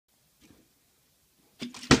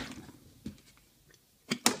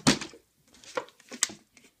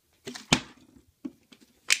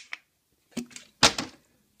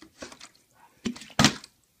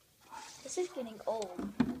is getting old.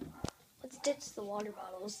 Let's ditch the water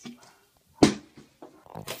bottles.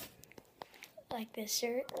 Like this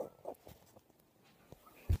shirt.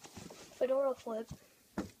 Fedora flip.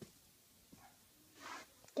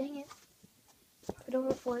 Dang it.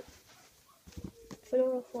 Fedora flip.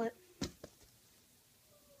 Fedora flip.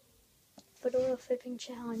 Fedora flipping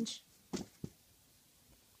challenge.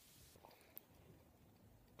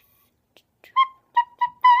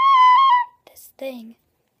 This thing.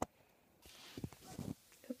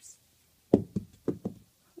 Oops.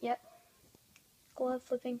 Yep. Glove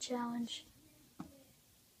flipping challenge.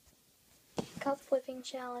 Cup flipping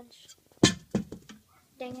challenge.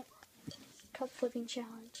 Dang it. Cup flipping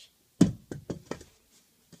challenge.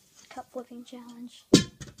 Cup flipping challenge.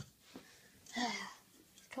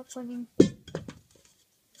 Cup flipping.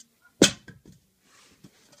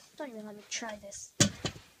 Don't even let me try this.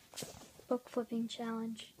 Book flipping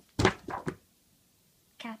challenge.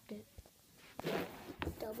 Capped it.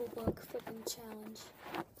 Double book flipping challenge.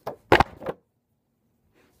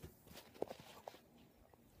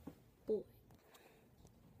 Boy.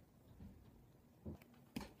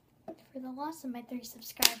 For the loss of my 3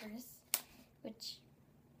 subscribers, which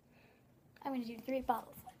I'm going to do 3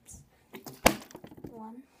 bottle flips.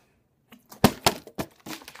 1.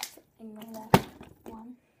 Ignore that.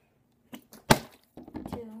 1.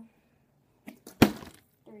 2.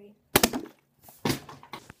 3.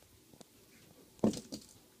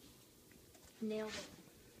 Nailed it.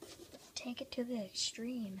 Take it to the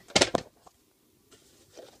extreme.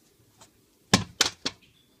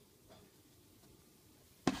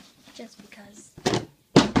 Just because.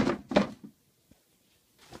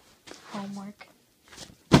 Homework.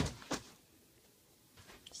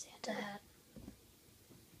 Santa hat.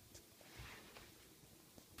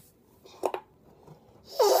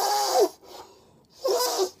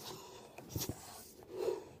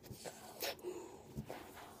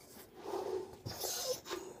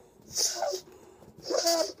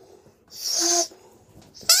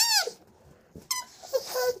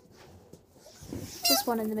 Just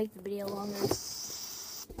wanted to make the video longer.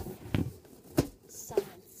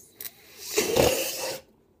 Science.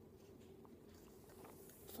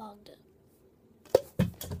 Fogged up.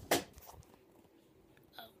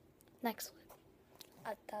 Oh, next one.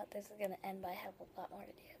 I thought this was gonna end, but I have a lot more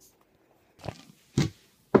ideas.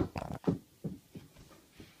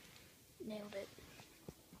 Nailed it.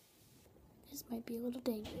 This might be a little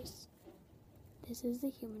dangerous. This is the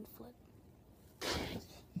human flip.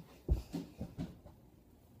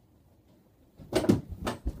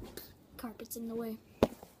 Carpet's in the way.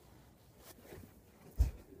 Don't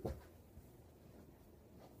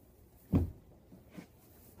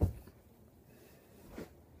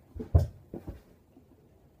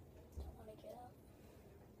want to get up.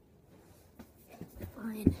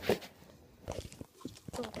 Fine.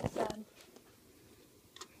 Oh, that's bad.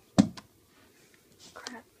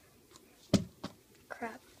 Crap.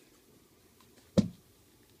 Crap.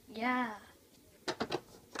 Yeah.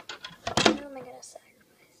 Who am I gonna sacrifice?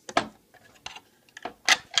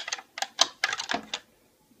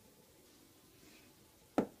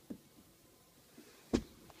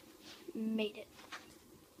 Made it.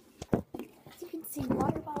 As you can see,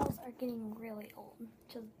 water bottles are getting really old.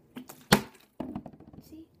 Just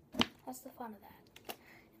see, what's the fun of that?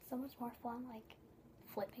 It's so much more fun, like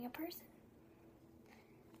flipping a person.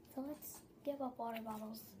 So let's give up water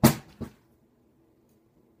bottles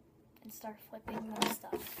and start flipping more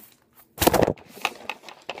stuff.